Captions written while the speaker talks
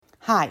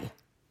Hi,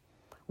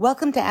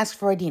 welcome to Ask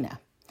Freudina.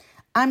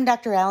 I'm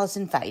Dr.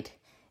 Allison Veit.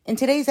 In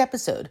today's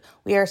episode,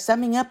 we are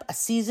summing up a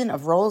season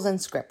of roles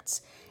and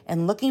scripts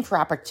and looking for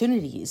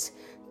opportunities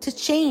to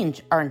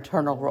change our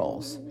internal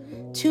roles.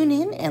 Tune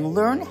in and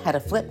learn how to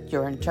flip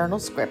your internal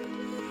script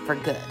for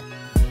good.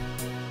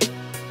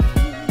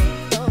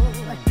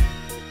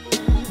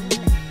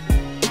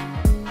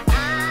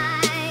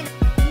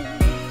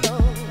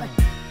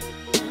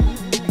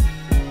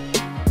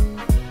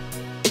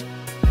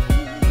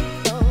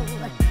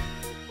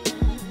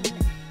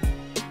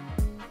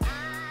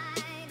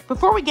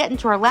 Before we get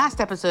into our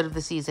last episode of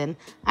the season,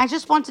 I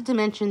just wanted to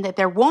mention that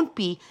there won't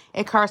be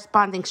a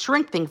corresponding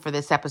shrink thing for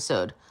this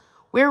episode.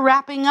 We're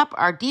wrapping up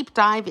our deep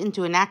dive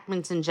into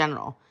enactments in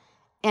general,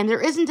 and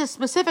there isn't a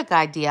specific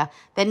idea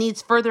that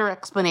needs further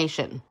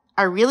explanation.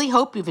 I really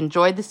hope you've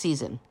enjoyed the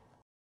season.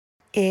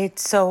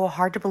 It's so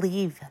hard to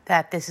believe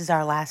that this is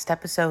our last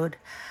episode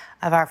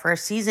of our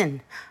first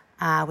season,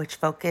 which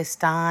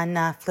focused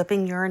on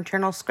flipping your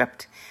internal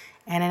script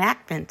and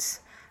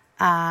enactments.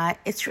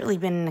 It's really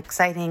been an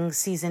exciting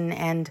season,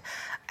 and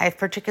I've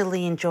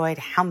particularly enjoyed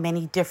how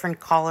many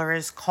different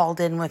callers called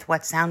in with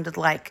what sounded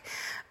like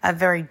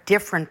very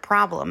different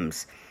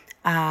problems,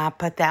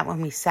 but that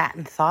when we sat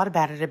and thought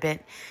about it a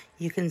bit,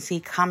 you can see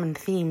common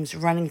themes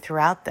running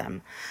throughout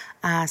them.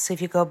 So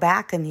if you go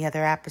back in the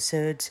other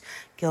episodes,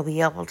 you'll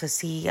be able to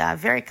see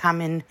very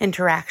common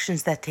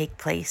interactions that take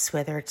place,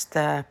 whether it's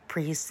the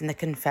priest and the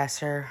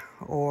confessor,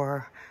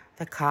 or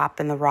the cop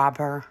and the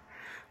robber,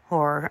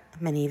 or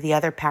many of the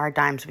other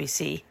paradigms we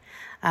see.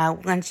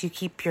 Once you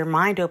keep your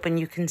mind open,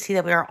 you can see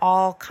that we are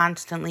all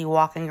constantly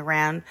walking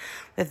around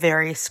with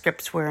various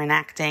scripts we're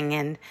enacting,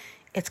 and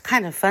it's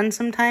kind of fun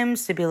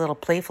sometimes to be a little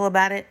playful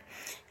about it.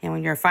 And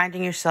when you're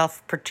finding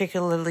yourself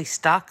particularly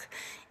stuck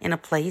in a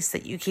place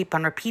that you keep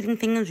on repeating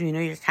things, you know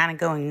you're kind of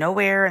going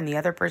nowhere, and the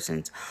other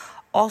person's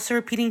also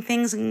repeating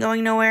things and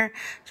going nowhere.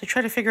 So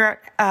try to figure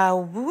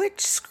out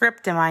which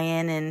script am I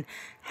in, and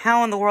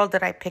how in the world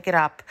did I pick it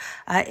up?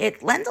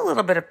 It lends a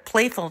little bit of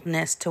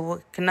playfulness to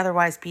what can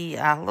otherwise be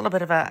a little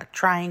bit of a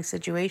trying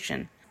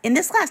situation. In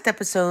this last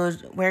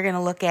episode, we're going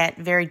to look at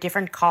very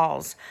different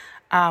calls.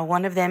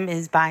 One of them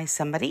is by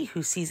somebody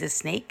who sees a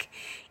snake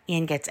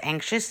and gets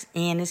anxious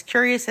and is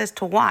curious as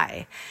to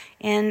why.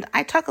 And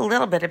I talk a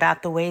little bit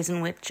about the ways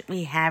in which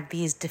we have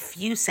these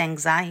diffuse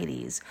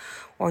anxieties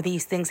or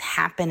these things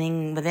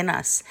happening within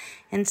us.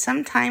 And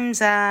sometimes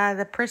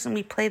the person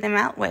we play them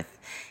out with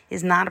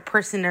is not a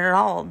person at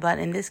all, but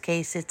in this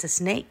case, it's a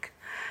snake.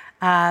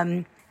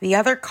 The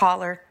other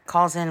caller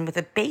calls in with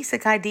a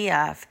basic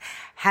idea of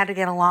how to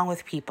get along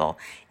with people.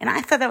 And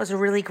I thought that was a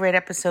really great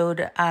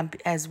episode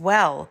as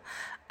well,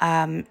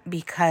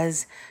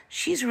 because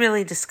she's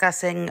really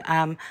discussing,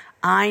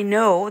 I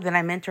know that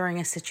I'm entering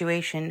a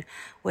situation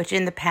which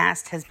in the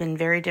past has been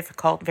very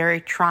difficult, very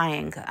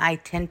trying. I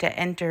tend to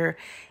enter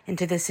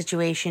into this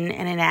situation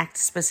and enact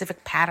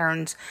specific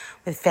patterns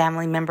with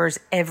family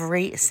members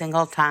every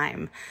single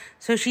time.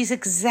 So she's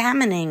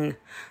examining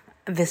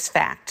this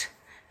fact.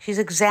 She's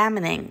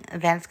examining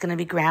that it's going to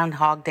be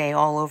Groundhog Day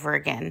all over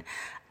again.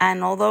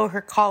 And although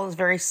her call is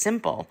very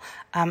simple,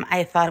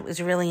 I thought it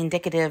was really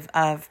indicative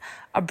of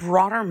a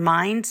broader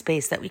mind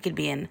space that we could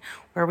be in,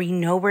 where we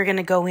know we're going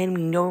to go in,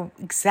 we know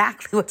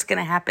exactly what's going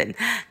to happen,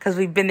 because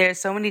we've been there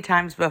so many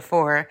times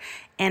before.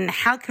 And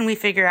how can we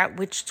figure out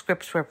which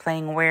scripts we're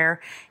playing where,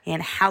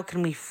 and how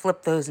can we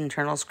flip those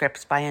internal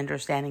scripts by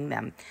understanding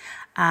them?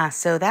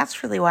 So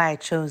that's really why I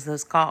chose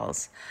those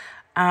calls.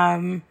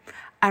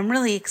 I'm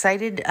really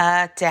excited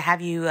to have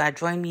you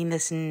join me in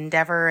this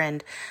endeavor,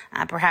 and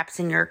perhaps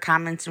in your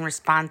comments and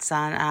response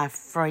on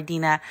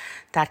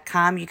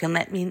Freudina.com, you can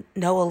let me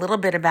know a little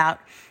bit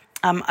about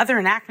other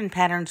enactment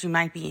patterns you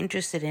might be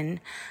interested in,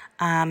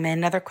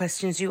 and other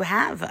questions you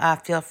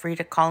have. Feel free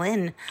to call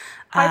in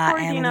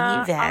and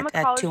leave at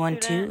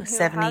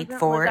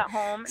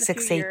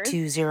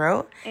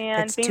 212-784-6820.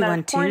 That's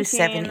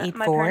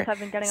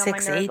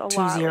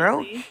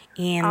 212-784-6820.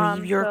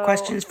 And leave your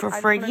questions for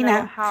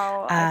Freudina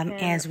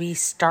as we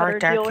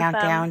start our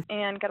countdown.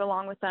 And get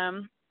along with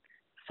them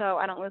so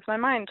I don't lose my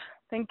mind.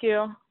 Thank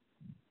you.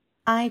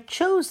 I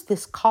chose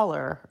this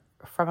caller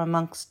from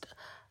amongst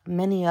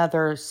many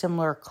other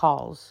similar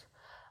calls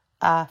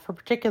for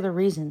particular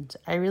reasons.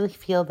 I really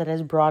feel that it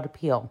has broad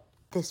appeal.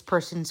 This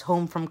person's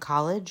home from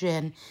college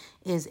and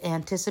is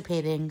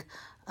anticipating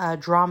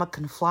drama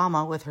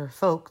conflama with her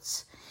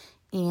folks,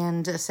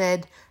 and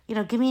said,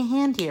 give me a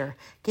hand here.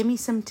 Give me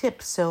some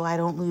tips so I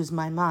don't lose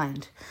my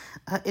mind.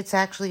 It's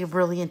actually a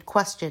brilliant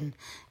question,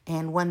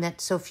 and one that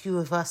so few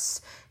of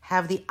us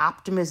have the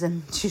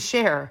optimism to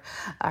share.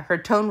 Her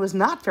tone was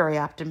not very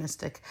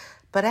optimistic,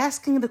 but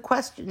asking the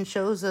question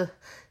shows a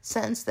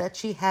sense that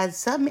she has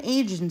some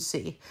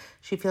agency.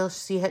 She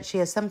feels she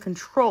has some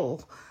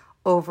control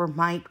over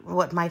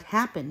what might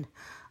happen.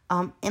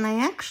 And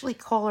I actually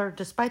call her,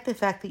 despite the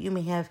fact that you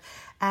may have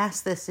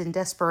asked this in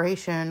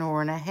desperation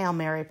or in a Hail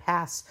Mary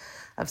pass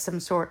of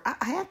some sort,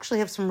 I actually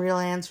have some real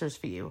answers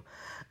for you.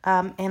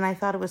 And I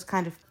thought it was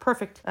kind of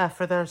perfect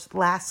for the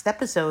last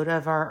episode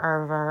of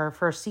our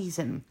first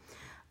season.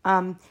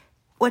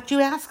 What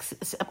you ask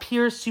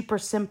appears super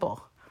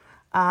simple,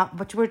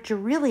 but what you're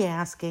really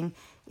asking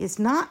is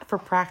not for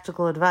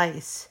practical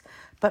advice,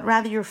 but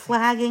rather you're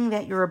flagging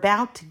that you're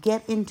about to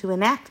get into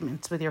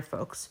enactments with your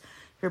folks.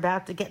 You're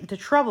about to get into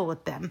trouble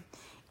with them.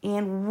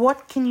 And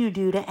what can you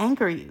do to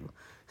anchor you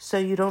so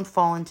you don't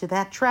fall into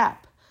that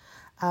trap?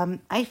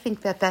 I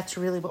think that that's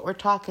really what we're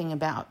talking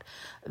about,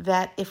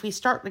 that if we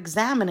start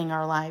examining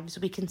our lives,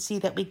 we can see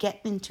that we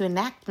get into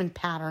enactment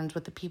patterns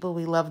with the people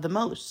we love the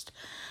most.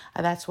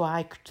 That's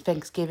why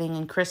Thanksgiving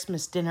and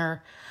Christmas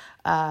dinner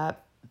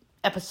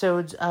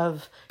episodes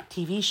of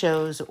TV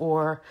shows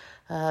or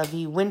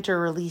the winter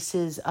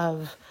releases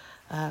of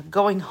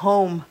Going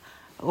Home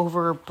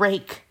over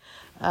break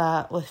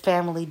with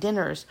family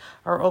dinners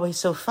are always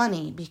so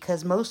funny,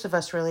 because most of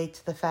us relate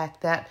to the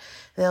fact that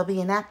there'll be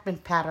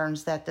enactment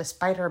patterns that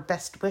despite our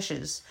best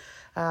wishes,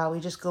 we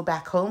just go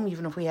back home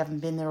even if we haven't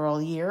been there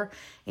all year,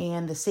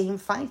 and the same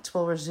fights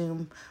will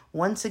resume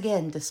once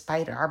again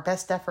despite our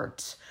best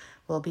efforts.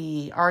 We'll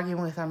be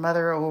arguing with our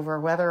mother over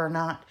whether or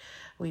not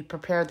we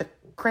prepared the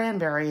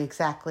cranberry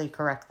exactly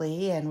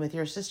correctly, and with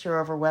your sister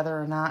over whether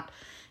or not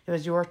it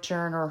was your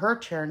turn or her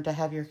turn to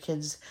have your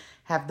kids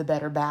have the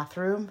better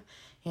bathroom.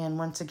 And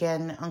once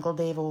again, Uncle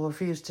Dave will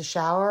refuse to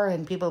shower,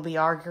 and people will be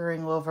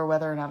arguing over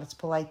whether or not it's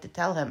polite to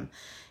tell him.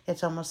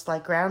 It's almost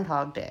like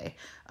Groundhog Day.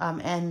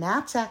 And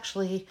that's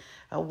actually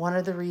one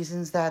of the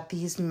reasons that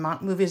these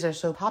movies are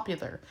so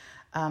popular.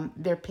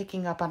 They're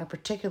picking up on a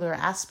particular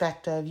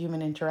aspect of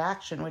human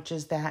interaction, which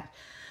is that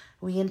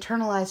we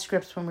internalize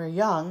scripts when we're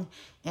young,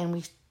 and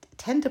we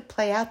tend to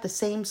play out the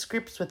same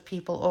scripts with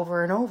people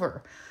over and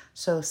over.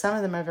 So some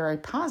of them are very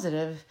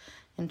positive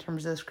in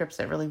terms of the scripts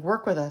that really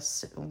work with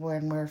us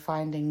when we're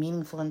finding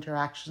meaningful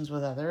interactions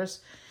with others.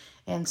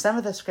 And some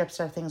of the scripts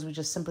are things we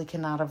just simply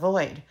cannot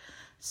avoid.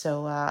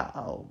 So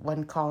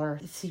one caller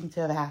seemed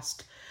to have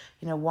asked,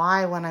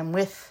 why when I'm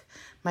with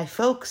my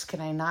folks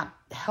can I not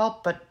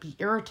help but be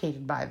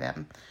irritated by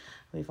them?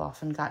 We've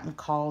often gotten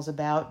calls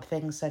about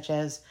things such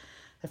as,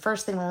 the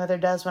first thing my mother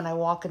does when I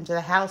walk into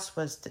the house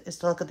is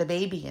to look at the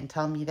baby and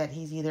tell me that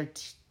he's either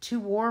too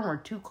warm or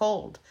too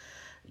cold.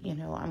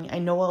 I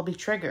know I'll be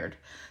triggered.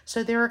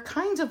 So there are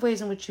kinds of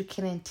ways in which you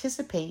can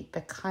anticipate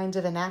the kinds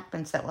of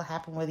enactments that will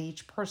happen with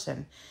each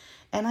person.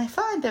 And I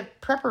find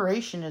that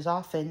preparation is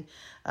often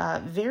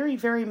very,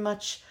 very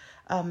much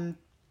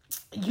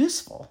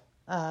useful.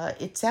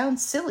 It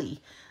sounds silly,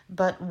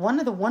 but one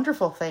of the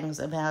wonderful things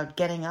about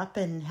getting up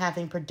and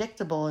having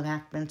predictable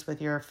enactments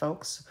with your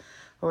folks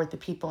or with the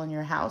people in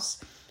your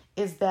house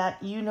is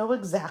that you know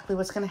exactly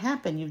what's going to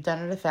happen. You've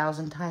done it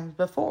 1,000 times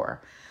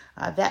before.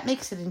 That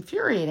makes it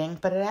infuriating,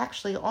 but it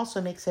actually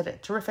also makes it a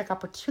terrific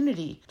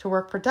opportunity to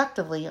work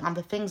productively on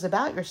the things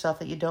about yourself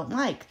that you don't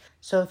like.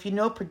 So if you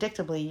know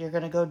predictably you're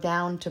going to go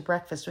down to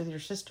breakfast with your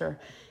sister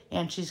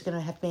and she's going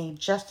to have made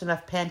just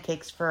enough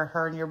pancakes for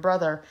her and your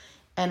brother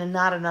and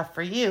not enough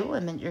for you,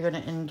 and then you're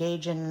going to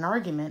engage in an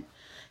argument,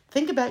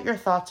 think about your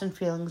thoughts and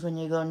feelings when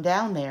you're going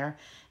down there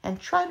and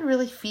try to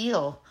really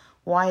feel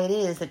why it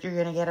is that you're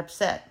going to get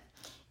upset.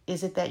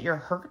 Is it that you're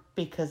hurt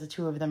because the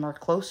two of them are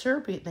closer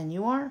than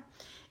you are?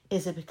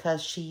 Is it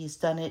because she's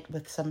done it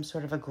with some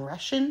sort of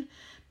aggression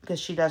because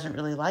she doesn't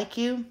really like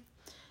you?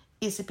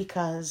 Is it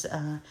because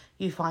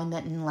you find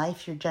that in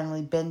life you're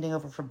generally bending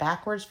over for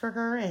backwards for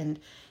her and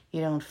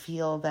you don't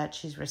feel that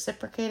she's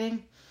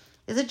reciprocating?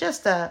 Is it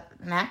just an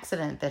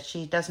accident that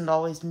she doesn't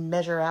always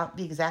measure out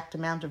the exact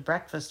amount of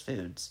breakfast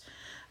foods?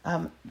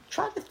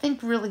 Try to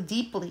think really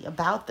deeply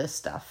about this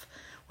stuff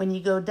when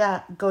you go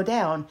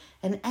down.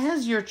 And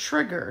as you're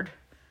triggered,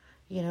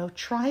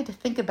 try to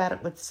think about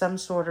it with some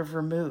sort of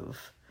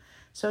remove.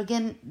 So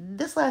again,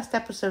 this last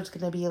episode is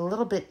going to be a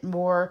little bit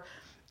more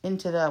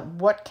into the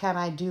what can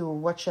I do or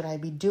what should I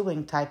be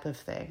doing type of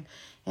thing.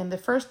 And the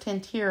first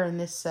hint here in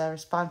this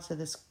response to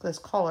this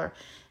caller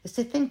is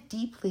to think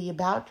deeply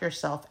about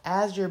yourself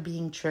as you're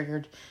being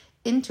triggered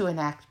into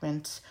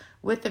enactments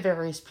with the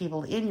various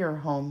people in your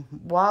home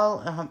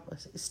while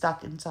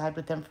stuck inside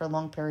with them for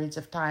long periods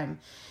of time.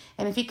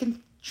 And if you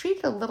can treat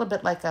it a little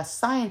bit like a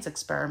science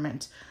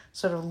experiment,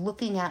 sort of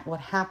looking at what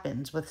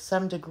happens with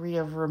some degree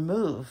of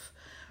remove,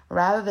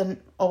 rather than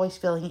always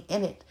feeling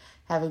in it,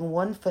 having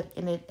one foot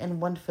in it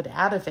and one foot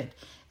out of it.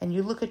 And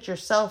you look at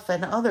yourself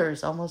and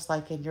others almost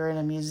like you're in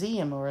a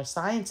museum or a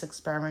science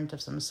experiment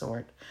of some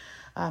sort.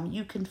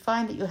 You can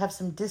find that you have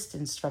some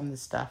distance from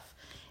this stuff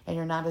and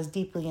you're not as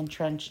deeply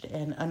entrenched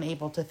and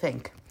unable to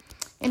think.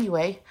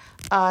 Anyway,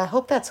 I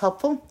hope that's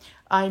helpful.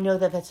 I know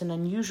that that's an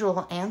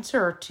unusual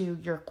answer to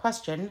your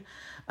question.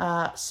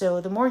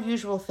 So the more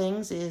usual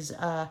things is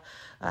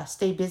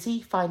stay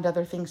busy, find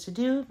other things to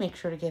do, make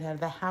sure to get out of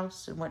the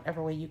house in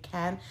whatever way you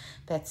can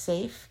that's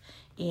safe,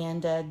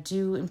 and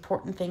do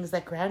important things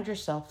that ground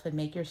yourself and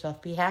make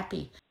yourself be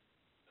happy.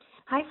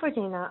 Hi,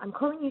 Ferdinand. I'm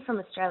calling you from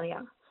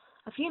Australia.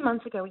 A few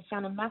months ago, we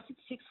found a massive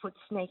 6-foot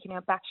snake in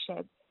our back shed,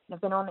 and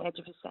I've been on the edge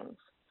of a since.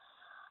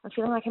 I'm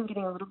feeling like I'm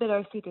getting a little bit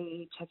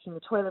OCD, checking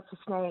the toilet for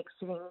snakes,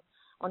 sitting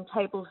on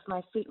tables with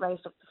my feet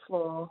raised off the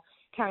floor,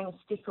 carrying a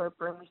stick or a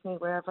broom with me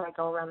wherever I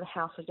go around the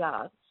house or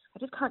yard. I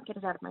just can't get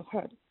it out of my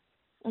head.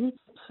 Any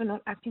tips for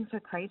not acting so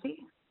crazy?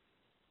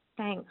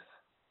 Thanks.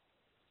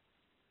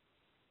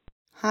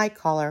 Hi,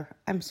 caller.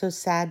 I'm so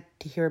sad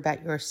to hear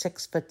about your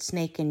 6-foot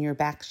snake in your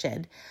back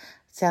shed.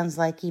 It sounds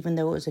like even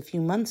though it was a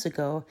few months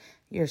ago,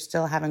 you're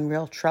still having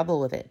real trouble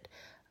with it.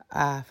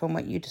 From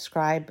what you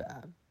describe,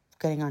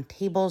 getting on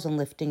tables and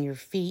lifting your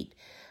feet,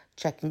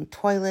 checking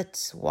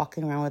toilets,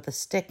 walking around with a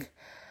stick,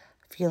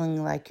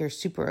 feeling like you're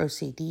super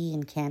OCD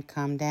and can't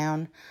calm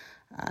down.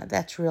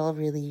 That's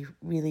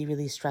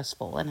really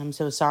stressful, and I'm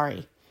so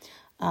sorry.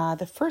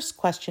 The first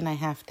question I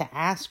have to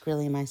ask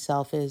really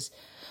myself is,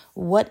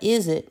 what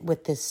is it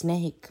with this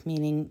snake?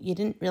 Meaning you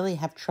didn't really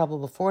have trouble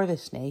before the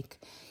snake,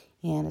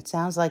 and it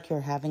sounds like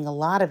you're having a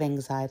lot of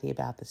anxiety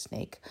about the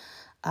snake.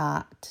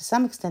 To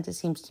some extent, it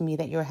seems to me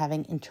that you're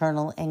having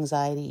internal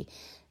anxiety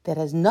that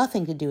has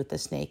nothing to do with the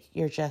snake.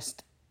 You're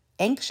just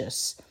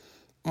anxious,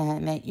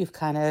 and that you've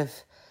kind of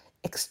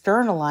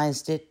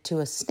externalized it to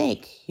a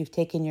snake. You've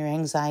taken your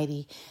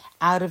anxiety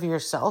out of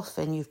yourself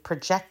and you've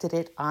projected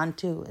it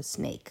onto a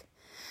snake.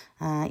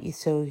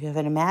 So you have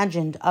an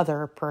imagined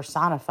other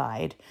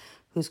personified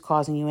who's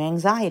causing you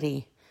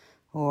anxiety,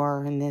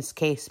 or in this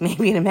case,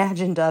 maybe an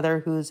imagined other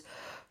who's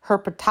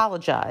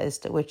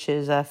herpetologized, which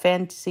is a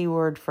fancy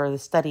word for the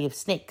study of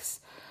snakes.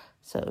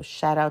 So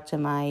shout out to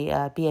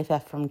my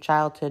BFF from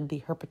childhood,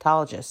 the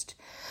herpetologist.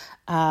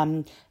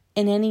 In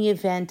any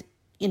event,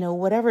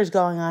 whatever's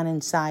going on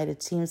inside,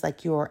 it seems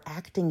like you're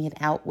acting it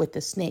out with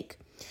the snake.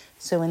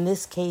 So in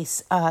this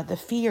case, the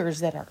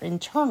fears that are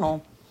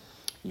internal,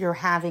 you're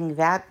having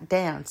that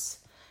dance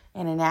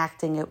and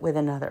enacting it with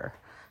another.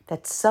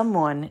 That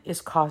someone is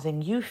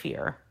causing you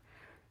fear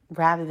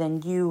rather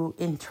than you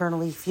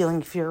internally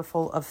feeling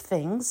fearful of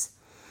things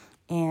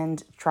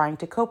and trying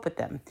to cope with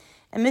them.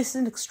 And this is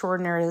an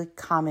extraordinarily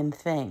common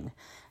thing,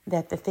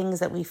 that the things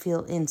that we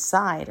feel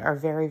inside are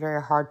very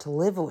hard to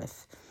live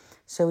with.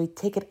 So we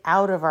take it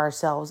out of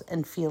ourselves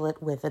and feel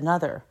it with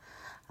another.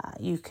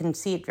 You can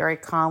see it very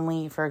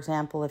calmly. For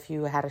example, if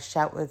you had a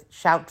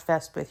shout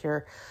fest with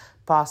your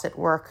boss at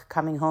work,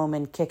 coming home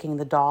and kicking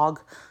the dog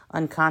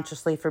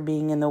unconsciously for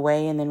being in the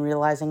way, and then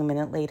realizing a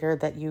minute later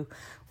that you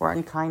were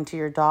unkind to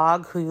your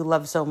dog, who you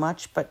love so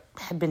much, but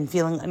had been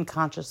feeling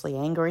unconsciously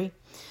angry.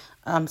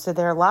 So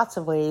there are lots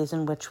of ways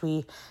in which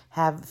we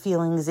have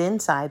feelings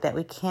inside that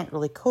we can't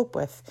really cope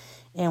with.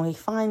 And we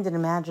find an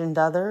imagined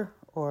other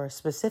or a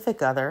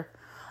specific other,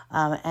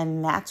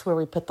 and that's where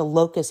we put the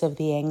locus of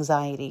the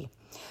anxiety.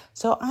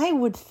 So I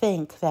would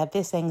think that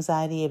this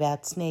anxiety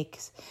about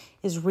snakes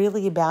is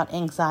really about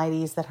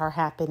anxieties that are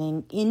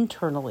happening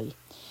internally,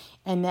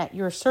 and that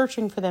you're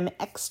searching for them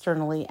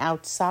externally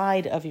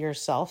outside of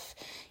yourself.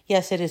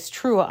 Yes, it is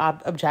true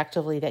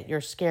objectively that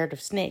you're scared of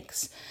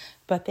snakes,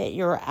 but that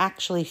you're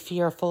actually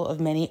fearful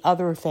of many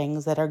other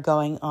things that are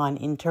going on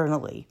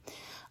internally.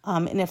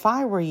 And if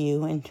I were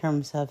you, in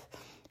terms of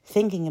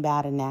thinking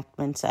about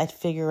enactments, I'd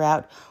figure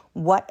out,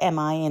 what am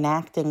I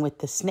enacting with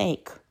the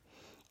snake?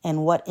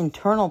 And what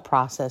internal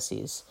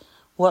processes,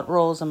 what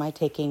roles am I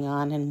taking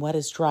on, and what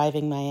is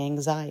driving my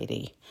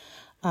anxiety?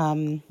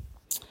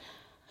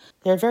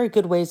 There are very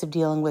good ways of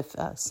dealing with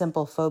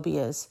simple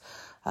phobias.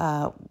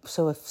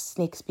 So if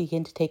snakes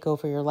begin to take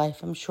over your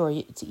life, I'm sure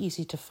it's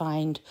easy to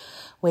find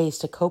ways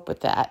to cope with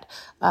that.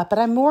 But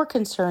I'm more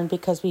concerned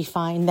because we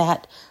find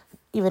that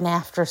even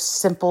after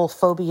simple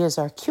phobias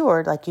are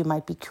cured, like you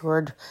might be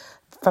cured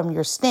from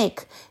your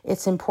snake,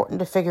 it's important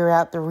to figure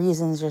out the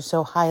reasons you're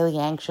so highly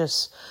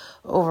anxious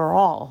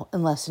overall,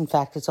 unless in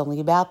fact it's only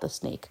about the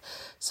snake.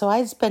 So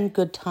I spend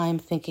good time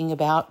thinking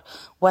about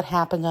what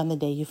happened on the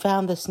day you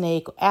found the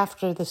snake,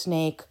 after the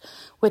snake,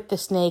 with the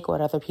snake,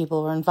 what other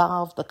people were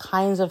involved, the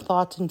kinds of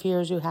thoughts and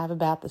fears you have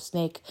about the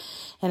snake,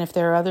 and if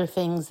there are other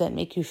things that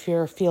make you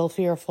feel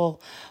fearful,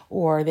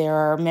 or there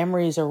are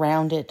memories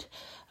around it.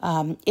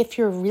 If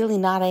you're really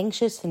not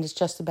anxious and it's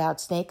just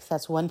about snakes,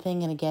 that's one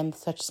thing. And again,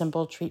 such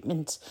simple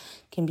treatments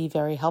can be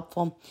very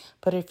helpful.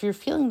 But if you're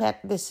feeling that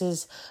this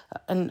is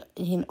an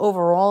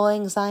overall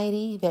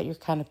anxiety that you're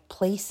kind of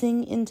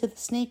placing into the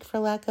snake, for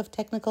lack of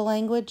technical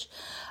language,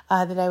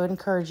 then I would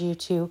encourage you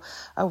to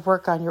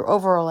work on your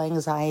overall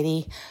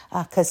anxiety,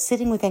 because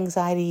sitting with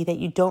anxiety that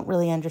you don't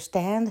really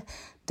understand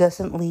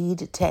doesn't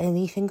lead to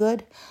anything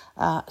good.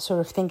 Sort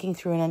of thinking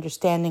through and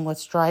understanding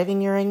what's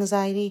driving your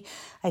anxiety,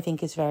 I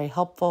think, is very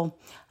helpful,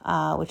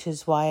 which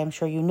is why I'm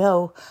sure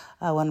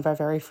one of our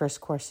very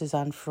first courses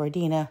on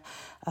Freudina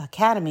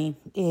Academy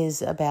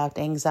is about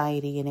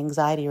anxiety and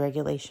anxiety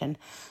regulation,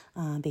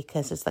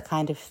 because it's the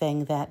kind of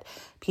thing that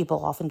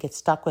people often get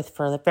stuck with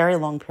for very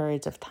long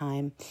periods of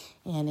time,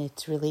 and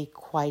it's really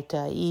quite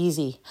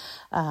easy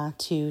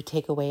to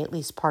take away at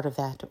least part of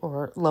that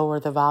or lower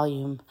the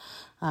volume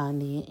on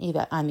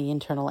the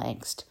internal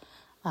angst.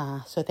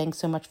 So thanks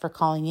so much for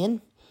calling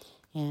in,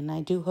 and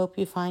I do hope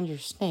you find your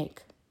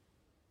snake.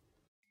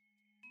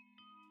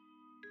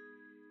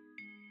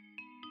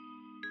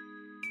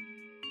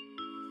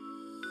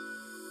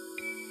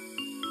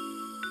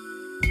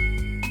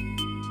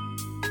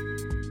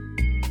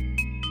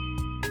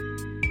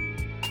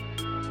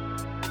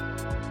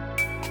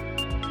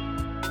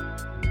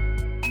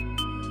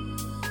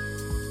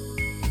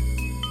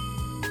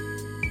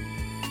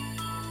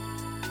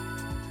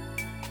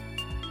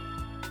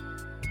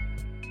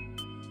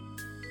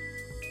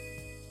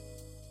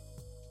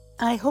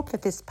 I hope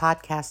that this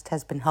podcast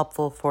has been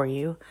helpful for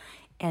you,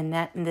 and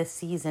that in this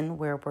season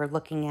where we're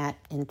looking at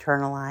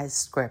internalized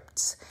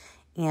scripts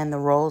and the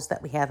roles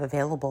that we have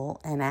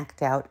available and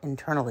act out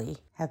internally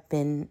have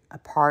been a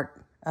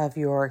part of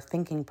your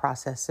thinking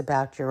process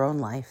about your own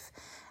life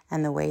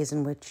and the ways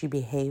in which you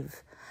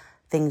behave,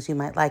 things you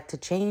might like to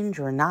change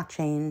or not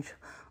change,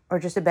 or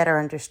just a better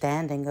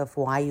understanding of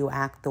why you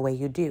act the way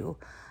you do.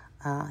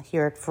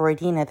 Here at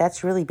Freudina,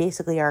 that's really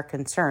basically our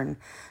concern,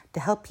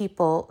 to help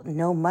people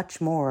know much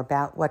more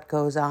about what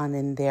goes on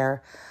in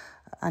their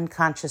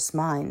unconscious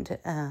mind,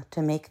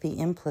 to make the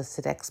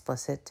implicit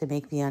explicit, to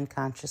make the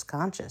unconscious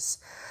conscious.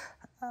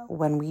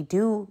 When we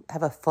do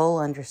have a full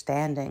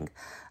understanding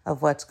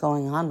of what's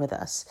going on with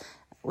us,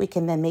 we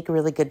can then make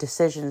really good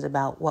decisions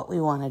about what we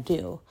want to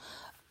do.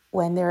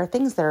 When there are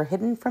things that are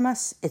hidden from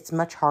us, it's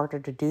much harder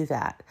to do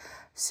that.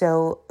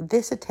 So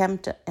this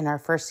attempt in our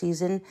first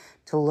season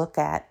to look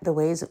at the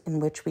ways in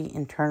which we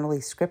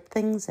internally script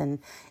things and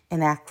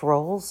enact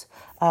roles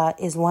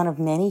is one of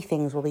many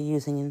things we'll be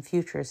using in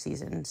future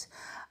seasons.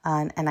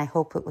 And I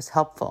hope it was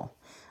helpful.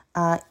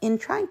 In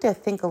trying to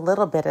think a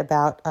little bit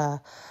about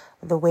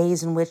the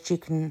ways in which you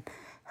can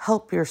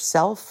help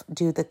yourself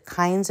do the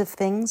kinds of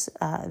things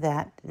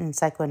that in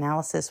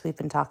psychoanalysis we've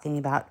been talking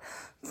about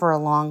for a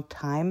long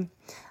time,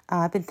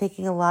 I've been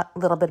thinking a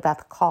little bit about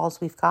the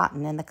calls we've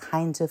gotten and the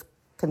kinds of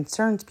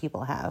concerns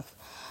people have.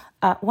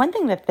 One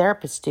thing that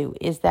therapists do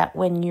is that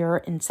when you're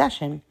in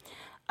session,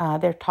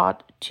 they're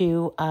taught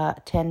to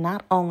attend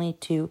not only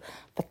to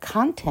the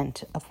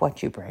content of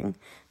what you bring,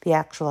 the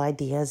actual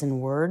ideas and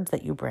words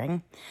that you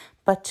bring,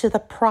 but to the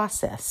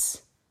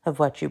process of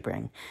what you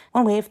bring.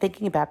 One way of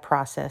thinking about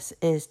process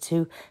is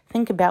to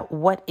think about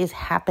what is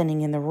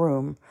happening in the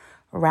room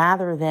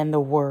rather than the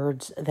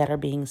words that are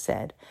being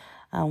said.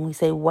 We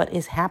say what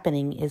is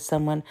happening. Is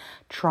someone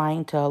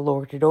trying to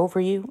lord it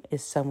over you?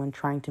 Is someone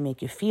trying to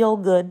make you feel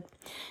good?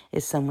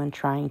 Is someone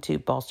trying to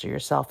bolster your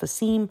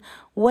self-esteem?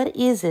 What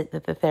is it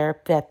that the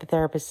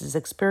therapist is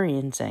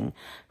experiencing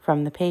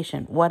from the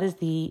patient? What is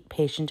the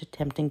patient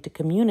attempting to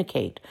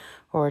communicate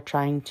or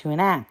trying to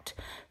enact?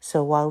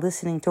 So while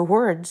listening to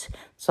words,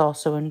 it's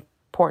also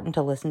important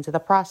to listen to the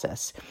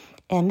process.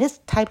 And this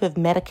type of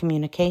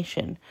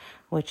meta-communication,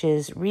 which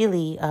is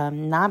really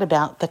not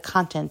about the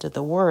content of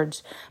the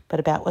words, but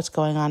about what's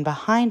going on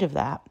behind of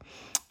that,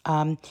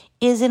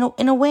 is in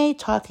a way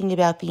talking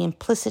about the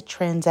implicit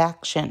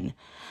transaction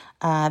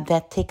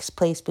that takes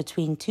place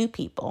between two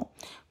people.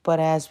 But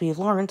as we've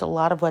learned, a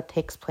lot of what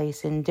takes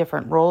place in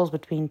different roles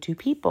between two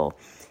people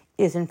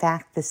is in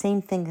fact the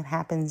same thing that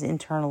happens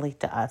internally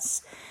to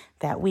us,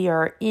 that we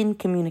are in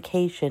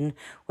communication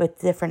with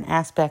different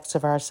aspects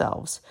of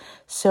ourselves.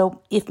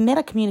 So if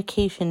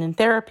meta-communication in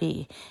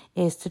therapy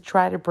is to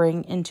try to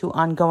bring into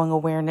ongoing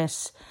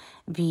awareness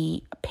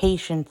the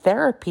patient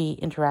therapy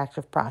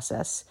interactive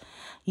process,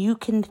 you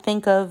can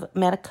think of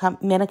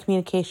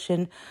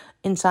meta-communication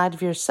inside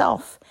of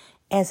yourself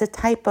as a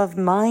type of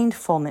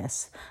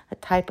mindfulness, a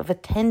type of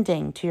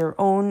attending to your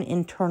own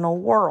internal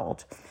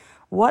world.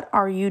 What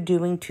are you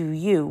doing to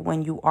you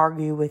when you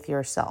argue with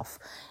yourself?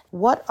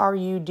 What are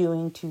you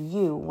doing to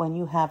you when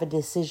you have a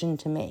decision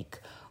to make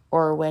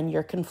or when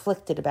you're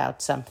conflicted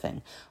about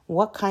something?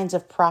 What kinds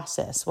of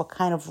process, what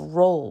kind of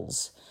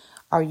roles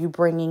are you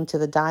bringing to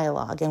the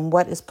dialogue, and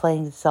what is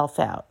playing itself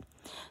out?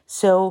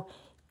 So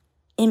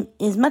in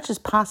as much as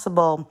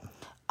possible,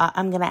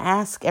 I'm going to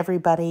ask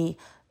everybody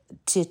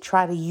to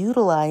try to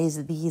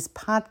utilize these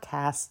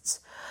podcasts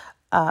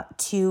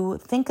to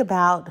think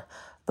about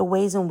the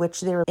ways in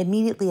which they're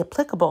immediately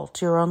applicable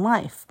to your own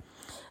life.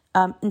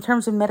 In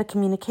terms of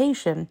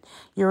meta-communication,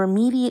 your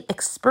immediate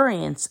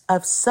experience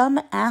of some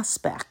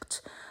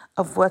aspect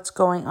of what's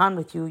going on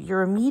with you,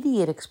 your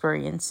immediate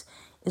experience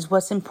is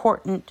what's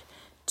important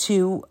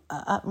to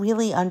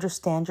really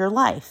understand your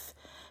life,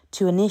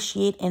 to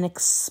initiate an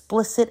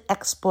explicit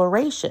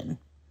exploration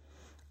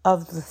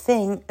of the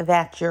thing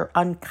that you're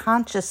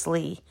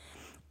unconsciously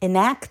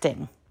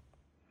enacting.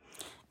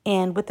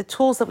 And with the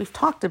tools that we've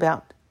talked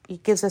about,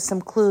 it gives us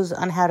some clues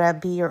on how to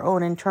be your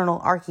own internal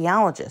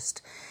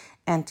archaeologist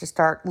and to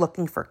start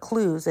looking for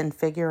clues and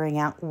figuring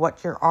out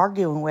what you're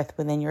arguing with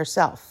within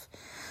yourself.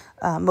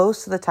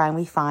 Most of the time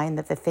we find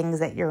that the things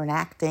that you're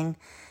enacting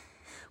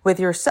with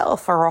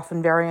yourself are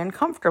often very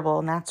uncomfortable,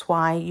 and that's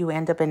why you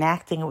end up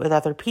enacting it with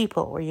other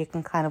people, where you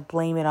can kind of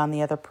blame it on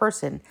the other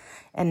person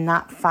and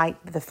not fight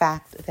the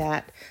fact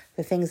that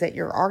the things that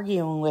you're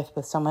arguing with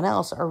someone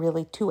else are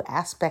really two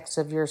aspects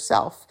of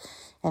yourself.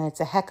 And it's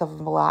a heck of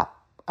a lot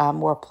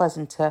more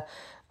pleasant to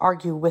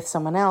argue with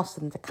someone else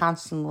than to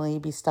constantly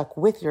be stuck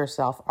with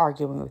yourself,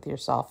 arguing with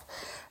yourself,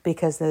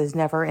 because there's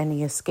never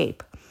any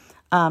escape.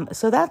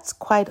 So that's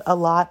quite a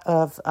lot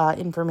of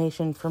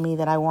information for me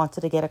that I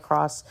wanted to get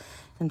across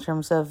in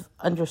terms of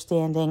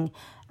understanding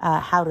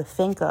how to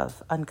think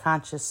of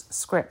unconscious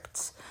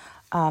scripts.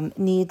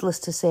 Needless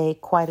to say,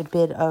 quite a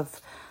bit of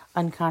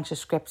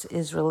unconscious scripts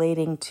is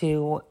relating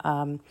to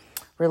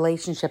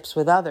relationships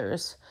with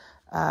others.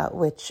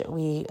 which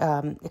we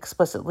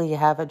explicitly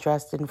have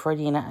addressed in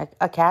Freudina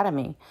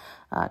Academy,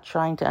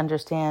 trying to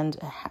understand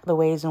the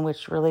ways in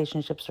which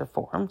relationships are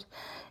formed,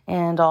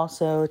 and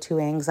also to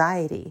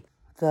anxiety.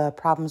 The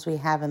problems we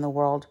have in the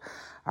world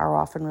are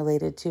often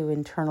related to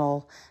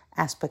internal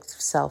aspects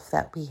of self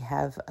that we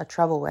have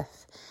trouble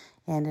with.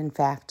 And in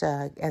fact,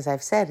 as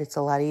I've said, it's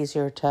a lot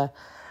easier to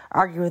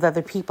argue with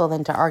other people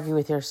than to argue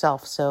with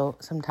yourself. So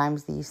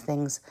sometimes these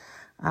things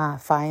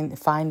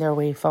find their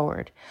way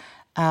forward.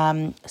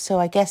 So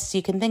I guess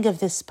you can think of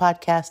this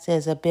podcast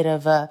as a bit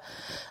of a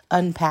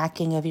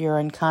unpacking of your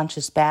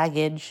unconscious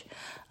baggage,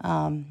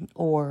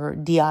 or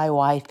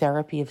DIY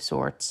therapy of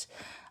sorts.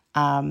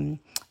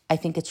 I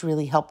think it's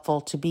really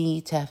helpful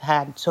to have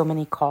had so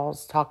many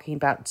calls talking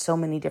about so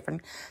many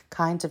different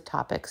kinds of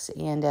topics.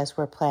 And as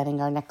we're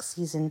planning our next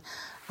season,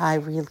 I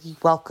really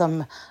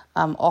welcome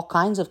all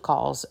kinds of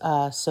calls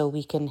so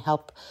we can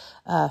help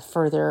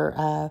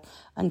further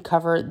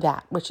uncover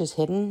that which is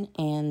hidden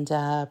and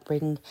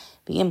bring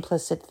the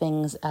implicit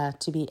things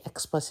to be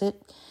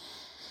explicit,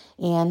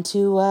 and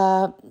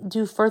to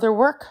do further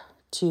work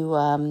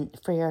to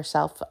free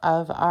ourselves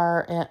of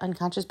our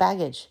unconscious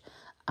baggage.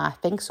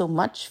 Thanks so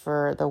much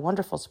for the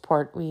wonderful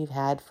support we've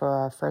had for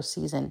our first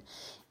season,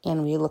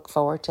 and we look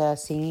forward to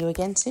seeing you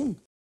again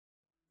soon.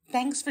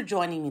 Thanks for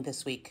joining me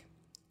this week.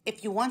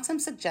 If you want some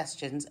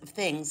suggestions of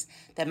things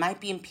that might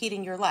be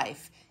impeding your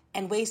life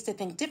and ways to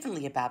think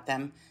differently about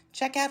them,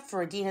 check out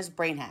Freudina's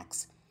Brain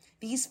Hacks.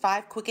 These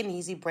 5 quick and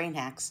easy brain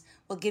hacks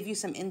will give you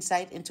some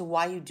insight into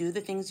why you do the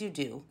things you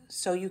do,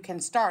 so you can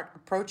start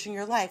approaching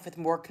your life with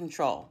more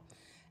control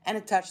and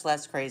a touch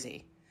less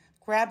crazy.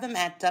 Grab them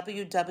at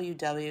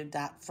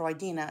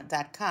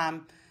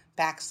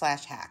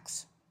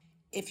www.freudina.com/hacks.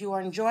 If you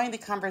are enjoying the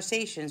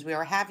conversations we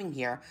are having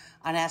here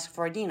on Ask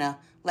Freudina,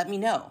 let me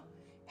know.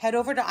 Head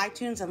over to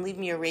iTunes and leave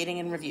me a rating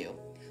and review.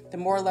 The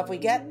more love we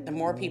get, the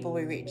more people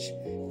we reach.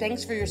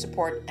 Thanks for your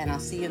support, and I'll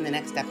see you in the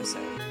next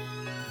episode.